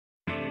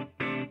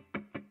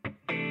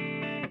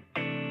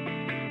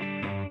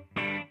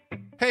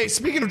Hey,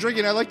 speaking of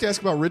drinking, I'd like to ask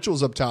about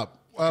rituals up top.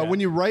 When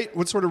you write,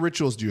 what sort of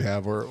rituals do you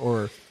have,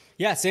 or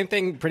Yeah, same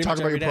thing pretty talk much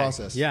about every your day.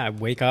 process? Yeah, I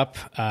wake up,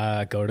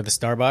 go to the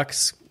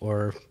Starbucks,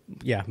 or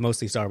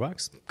mostly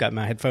Starbucks. Got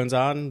my headphones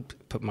on,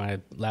 put my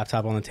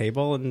laptop on the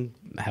table, and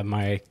have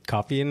my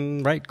coffee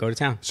and go to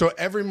town. So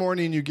every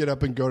morning you get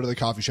up and go to the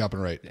coffee shop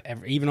and write?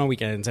 Even on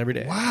weekends, every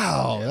day.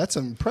 Wow, that's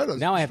impressive.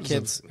 Now I have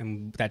kids,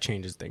 and that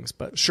changes things.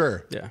 But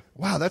Sure. Yeah.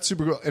 Wow, that's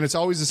super cool. And it's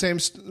always the same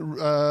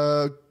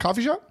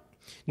coffee shop?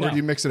 Or do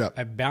you mix it up?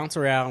 I bounce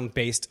around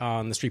based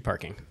on the street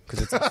parking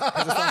because it's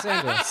Los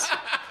Angeles.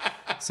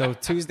 So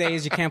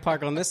Tuesdays you can't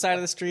park on this side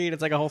of the street.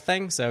 It's like a whole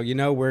thing. So you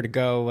know where to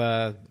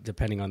go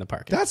depending on the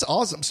parking. That's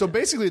awesome. So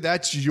basically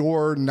that's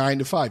your 9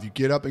 to 5. You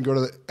get up and go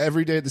to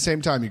every day at the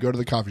same time. You go to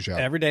the coffee shop.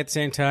 Every day at the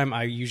same time.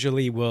 I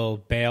usually will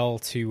bail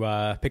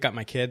to pick up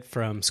my kid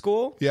from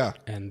school. Yeah.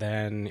 And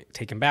then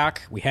take him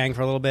back. We hang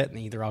for a little bit, and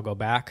either I'll go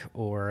back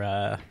or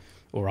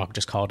I'll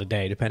just call it a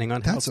day, depending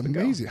on how That's it's gonna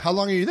amazing. How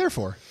long are you there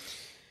for?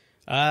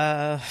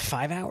 5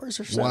 hours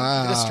or so.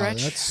 Wow, at a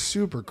stretch. that's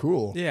super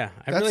cool. Yeah,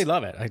 I really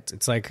love it.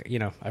 It's like,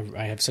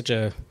 I have such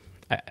a...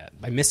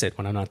 I miss it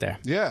when I'm not there.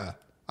 Yeah.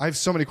 I have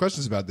so many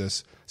questions about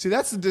this. See,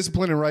 that's the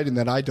discipline in writing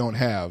that I don't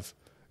have.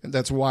 And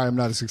that's why I'm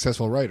not a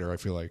successful writer, I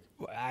feel like.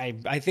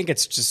 I think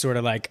it's just sort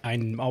of like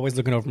I'm always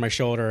looking over my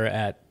shoulder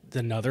at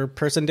another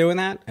person doing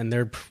that, and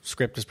their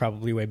script is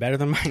probably way better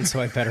than mine,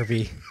 so I better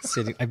be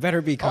sitting. I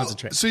better be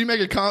concentrating. So you make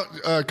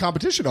a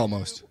competition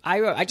almost.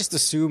 I just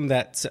assume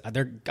that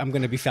I'm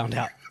going to be found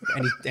out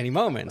any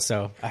moment,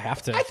 so I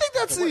have to. I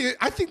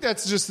think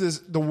that's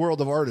just the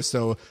world of artists,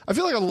 though. I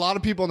feel like a lot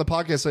of people on the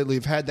podcast lately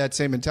have had that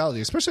same mentality,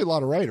 especially a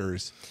lot of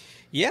writers.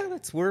 Yeah,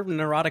 we're a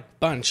neurotic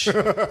bunch.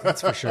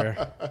 That's for sure.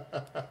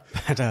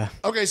 But,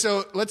 okay,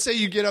 so let's say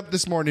you get up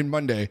this morning,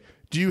 Monday.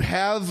 Do you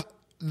have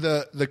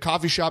the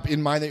coffee shop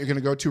in mind that you're going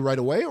to go to right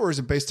away, or is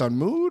it based on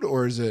mood,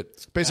 or is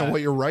it based on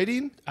what you're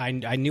writing? I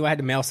knew I had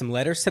to mail some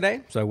letters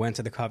today, so I went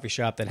to the coffee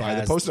shop that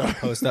has the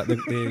post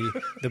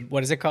the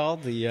what is it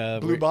called? The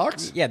blue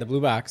box? Yeah, the blue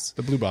box.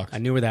 The blue box. I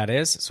knew where that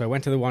is, so I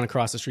went to the one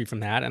across the street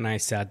from that, and I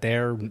sat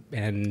there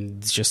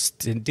and just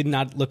did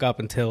not look up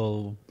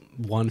until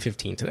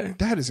 1:15 today.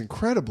 That is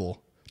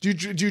incredible.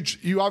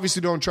 You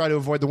obviously don't try to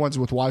avoid the ones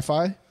with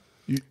Wi-Fi?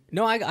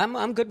 No,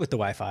 I'm good with the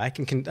Wi-Fi. I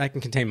can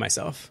contain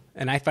myself,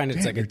 and I find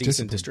it's like a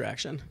decent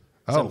distraction.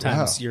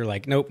 Sometimes you're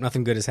like, nope,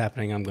 nothing good is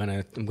happening. I'm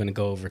gonna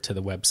go over to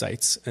the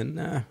websites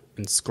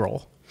and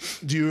scroll.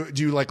 Do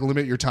you like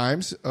limit your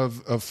times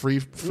of free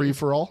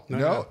for all?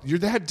 No, you're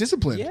that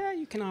disciplined. Yeah,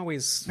 you can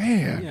always.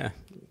 Man,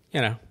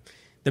 yeah,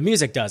 the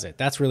music does it.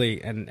 That's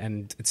really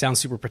and it sounds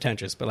super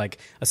pretentious, but like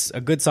a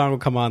good song will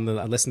come on.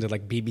 I listen to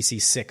like BBC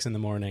 6 in the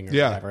morning or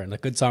whatever, and a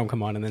good song will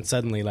come on, and then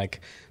suddenly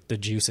like the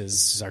juices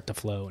start to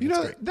flow.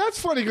 And that's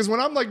funny because when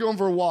I'm like going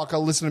for a walk,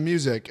 I'll listen to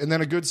music, and then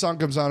a good song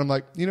comes on. I'm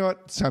like, you know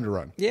what? It's time to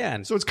run. Yeah,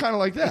 and so it's kind of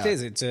like that. It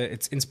is.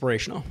 It's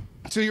inspirational.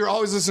 So you're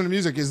always listening to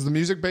music. Is the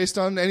music based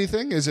on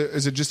anything? Is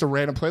it just a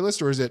random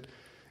playlist, or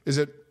is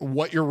it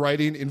what you're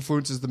writing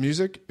influences the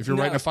music? If you're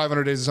writing a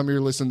 500 Days of Summer, you're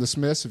listening to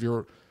Smiths. If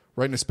you're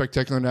writing a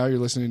Spectacular Now, you're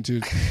listening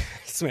to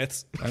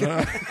Smiths. I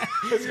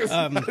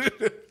don't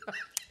know.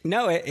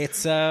 No, it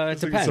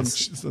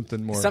depends.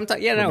 Something more.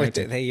 Sometimes,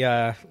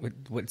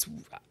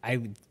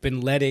 I've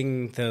been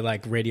letting the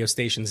like radio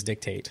stations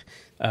dictate,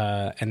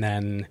 and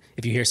then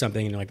if you hear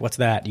something and you're like, "What's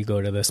that?" You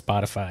go to the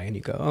Spotify and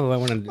you go, "Oh, I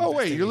want to." Oh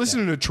wait, you're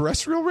listening to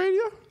terrestrial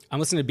radio? I'm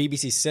listening to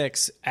BBC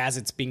 6 as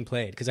it's being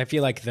played because I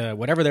feel like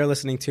whatever they're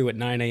listening to at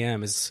 9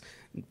 a.m. is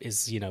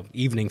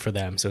evening for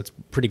them, so it's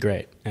pretty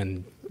great,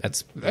 and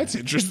that's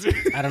interesting.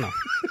 I don't know.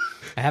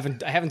 I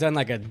haven't done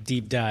like a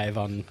deep dive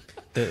on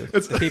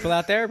the people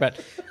out there, but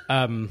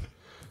I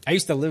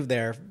used to live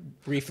there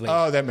briefly.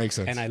 Oh, that makes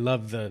sense. And I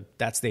love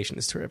that station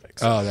is terrific.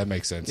 So. Oh, that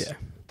makes sense. Yeah.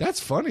 That's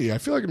funny. I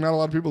feel like not a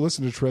lot of people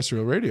listen to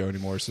terrestrial radio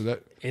anymore, so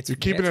that you're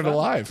keeping it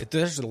alive.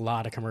 There's a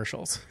lot of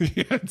commercials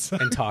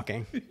and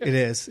talking. It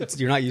is.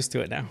 You're not used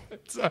to it now.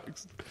 It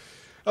sucks.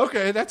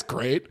 Okay, that's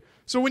great.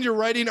 So when you're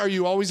writing, are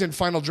you always in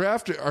final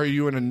draft? Are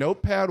you in a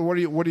notepad? What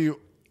do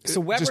you? So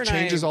Weber just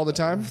changes all the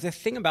time? The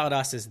thing about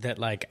us is that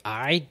like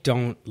I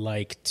don't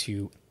like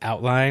to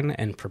outline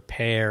and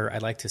prepare. I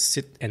like to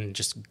sit and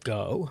just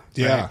go.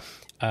 Yeah.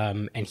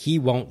 Right? And he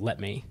won't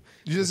let me.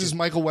 This is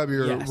Michael Webb,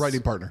 your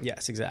writing partner.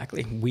 Yes,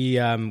 exactly.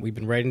 We've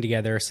been writing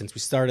together since we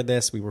started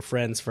this. We were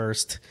friends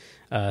first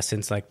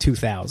since like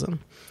 2000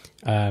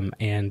 or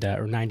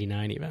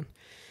 99 even.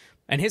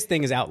 And his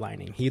thing is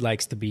outlining. He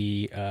likes to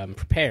be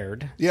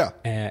prepared. Yeah.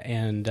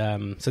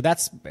 So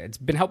it's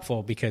been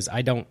helpful because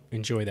I don't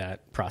enjoy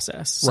that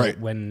process. So right.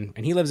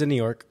 And he lives in New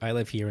York. I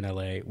live here in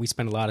LA. We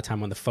spend a lot of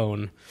time on the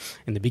phone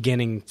in the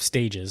beginning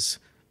stages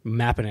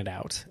mapping it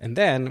out. And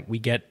then we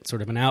get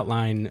sort of an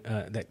outline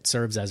that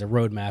serves as a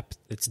roadmap.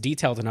 It's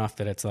detailed enough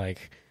that it's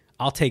like,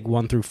 I'll take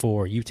 1 through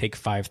 4, you take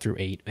 5 through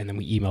 8, and then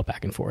we email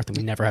back and forth, and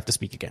we never have to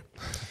speak again.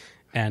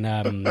 And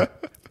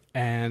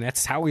and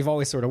that's how we've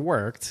always sort of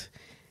worked.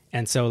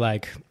 And so,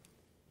 like,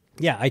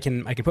 yeah, I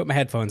can put my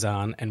headphones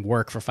on and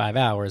work for 5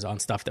 hours on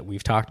stuff that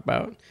we've talked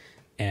about.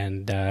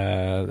 and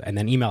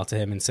then email it to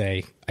him and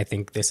say, I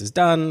think this is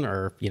done,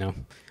 or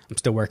I'm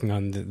still working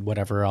on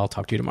whatever. I'll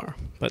talk to you tomorrow.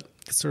 But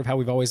that's sort of how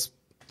we've always.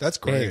 That's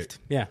great. behaved.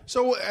 Yeah.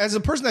 So as a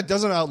person that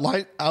doesn't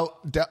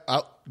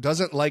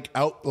doesn't like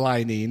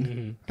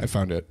outlining, I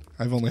found it.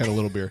 I've only had a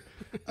little beer.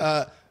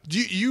 Do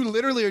you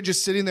literally are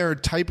just sitting there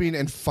typing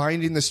and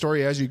finding the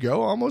story as you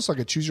go, almost like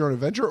a choose your own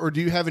adventure, or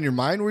do you have in your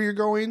mind where you're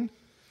going?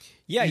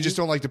 Yeah. You just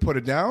don't like to put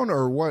it down,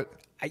 or what?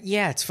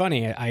 Yeah, it's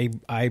funny.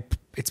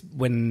 It's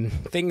when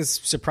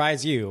things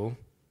surprise you.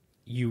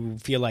 You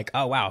feel like,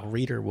 oh wow,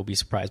 reader will be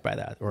surprised by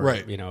that, or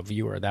right.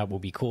 Viewer, that will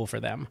be cool for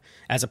them,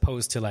 as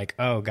opposed to like,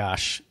 oh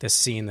gosh, this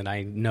scene that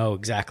I know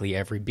exactly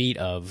every beat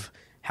of.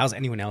 How's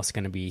anyone else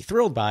going to be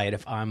thrilled by it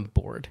if I'm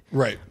bored?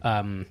 Right.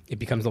 It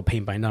becomes a little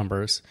paint by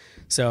numbers.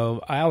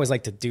 So I always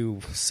like to do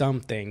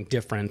something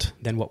different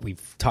than what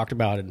we've talked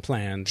about and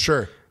planned.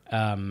 Sure.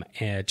 And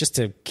just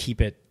to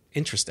keep it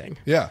interesting.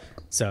 Yeah.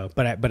 So,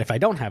 but if I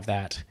don't have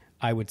that,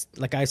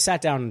 I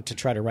sat down to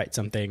try to write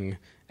something,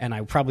 and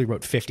I probably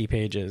wrote 50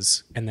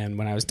 pages. And then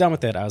when I was done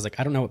with it, I was like,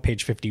 I don't know what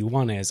page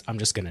 51 is. I'm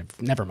just going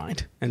to, never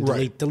mind, and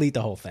delete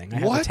the whole thing. I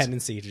have a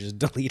tendency to just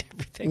delete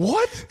everything.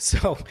 What?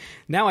 So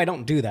now I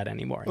don't do that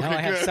anymore. Now I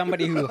have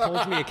somebody who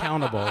holds me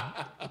accountable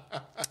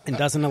and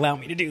doesn't allow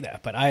me to do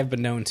that. But I have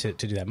been known to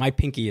do that. My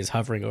pinky is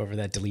hovering over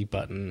that delete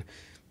button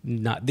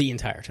not the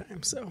entire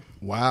time. So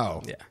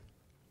wow. Yeah.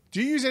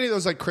 Do you use any of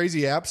those like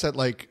crazy apps that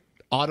like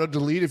auto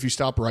delete if you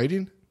stop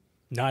writing?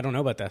 No, I don't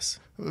know about this.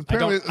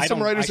 Apparently,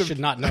 I should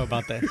not know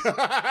about this.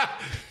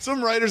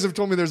 Some writers have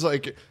told me there's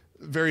like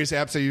various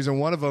apps they use, and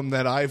one of them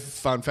that I've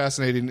found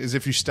fascinating is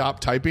if you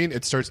stop typing,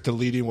 it starts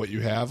deleting what you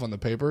have on the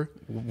paper.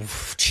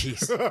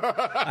 Jeez.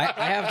 I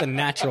have the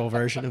natural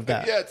version of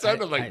that. Yeah, it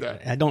sounded like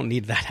that. I don't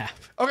need that app.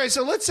 Okay,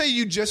 so let's say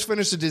you just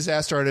finished A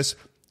Disaster Artist.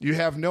 You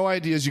have no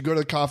ideas. You go to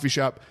the coffee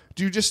shop.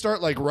 Do you just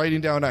start like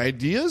writing down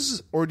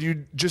ideas, or do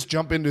you just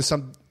jump into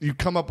you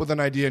come up with an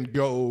idea and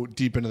go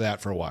deep into that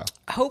for a while?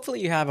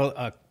 Hopefully you have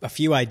a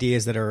few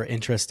ideas that are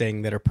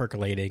interesting, that are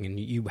percolating, and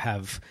you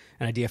have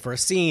an idea for a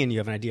scene. You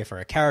have an idea for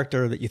a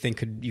character that you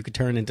think you could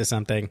turn into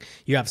something.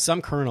 You have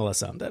some kernel of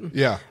something.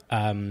 Yeah.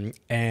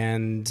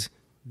 And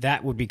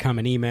that would become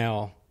an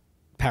email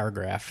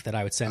paragraph that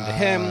I would send to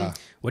him.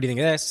 What do you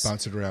think of this?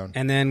 Bounce it around.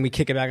 And then we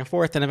kick it back and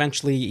forth, and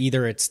eventually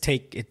either it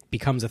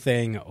becomes a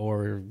thing,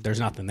 or there's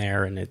nothing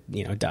there and it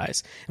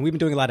dies. And we've been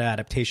doing a lot of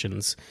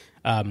adaptations,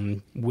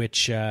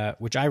 which I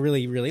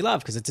really, really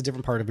love, because it's a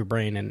different part of your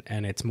brain,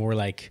 and it's more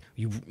like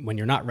when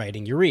you're not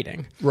writing, you're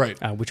reading. Right.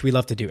 Which we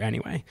love to do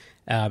anyway.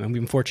 And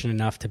we've been fortunate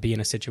enough to be in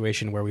a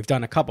situation where we've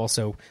done a couple,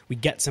 so we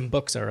get some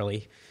books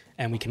early,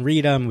 and we can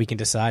read them. We can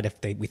decide if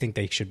we think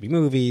they should be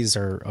movies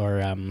or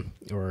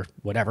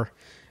whatever,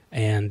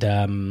 and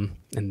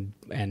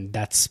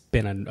that's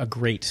been a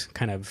great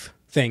kind of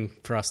thing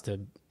for us to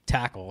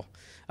tackle,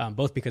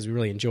 both because we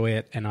really enjoy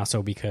it, and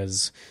also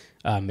because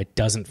it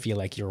doesn't feel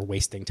like you're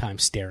wasting time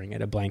staring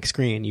at a blank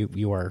screen.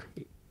 You are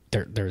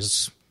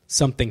there's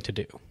something to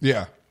do.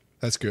 Yeah,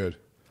 that's good.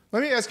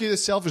 Let me ask you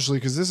this selfishly,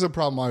 because this is a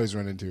problem I always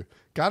run into.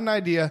 Got an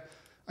idea.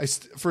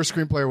 For a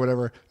screenplay or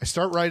whatever, I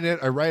start writing it,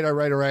 I write,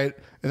 and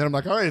then I'm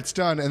like, all right, it's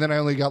done, and then I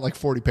only got like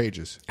 40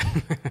 pages.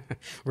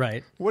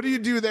 Right. What do you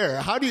do there?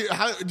 How do you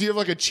have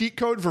like a cheat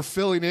code for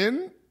filling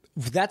in?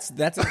 That's an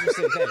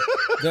interesting thing.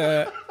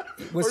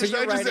 Or should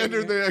I just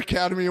enter the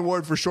Academy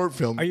Award for short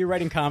film? Are you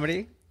writing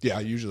comedy? Yeah,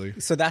 usually.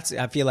 So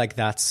I feel like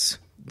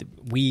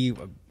we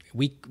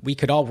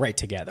could all write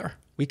together.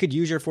 We could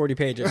use your 40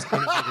 pages in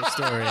a bigger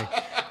story.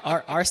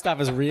 Our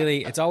stuff is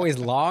it's always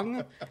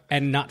long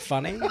and not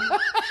funny.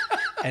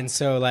 And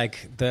so,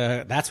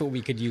 that's what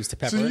we could use to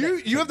pepper. So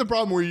you have the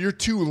problem where you're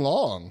too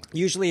long.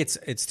 Usually,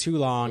 it's too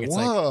long. It's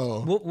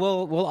Whoa. Like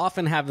we'll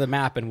often have the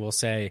map, and we'll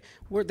say,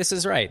 this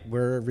is right.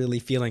 We're really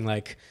feeling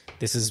like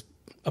this is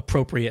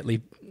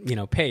appropriately,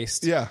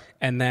 paced. Yeah.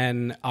 And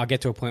then I'll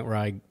get to a point where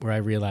I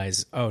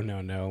realize, oh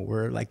no,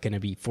 we're like going to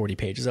be 40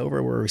 pages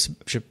over where we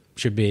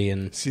should be,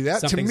 and see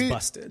that something's to me,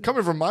 busted.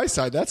 Coming from my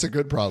side, that's a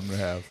good problem to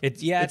have.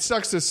 It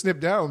sucks to snip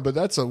down, but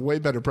that's a way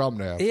better problem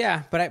to have.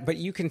 Yeah, but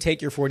you can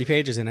take your 40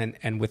 pages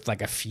and with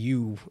like a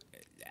few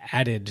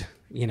added,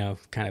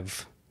 kind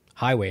of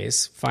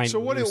highways, find. So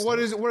what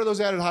are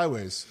those added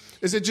highways?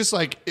 Is it just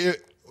like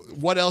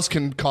what else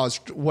can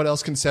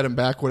set him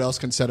back? What else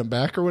can set him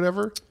back, or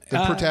whatever?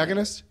 The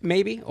protagonist,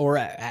 maybe, or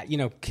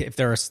if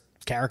there are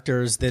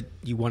characters that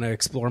you want to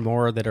explore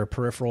more that are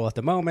peripheral at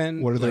the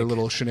moment. What are their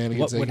little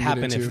shenanigans? What would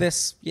happen if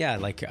this? Yeah,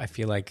 I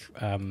feel like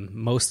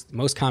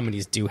most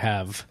comedies do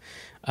have,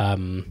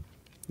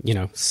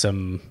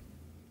 some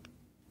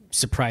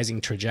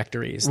surprising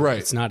trajectories. Right,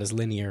 it's not as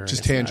linear.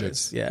 Just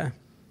tangents. Yeah,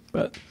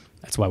 but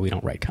that's why we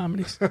don't write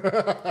comedies.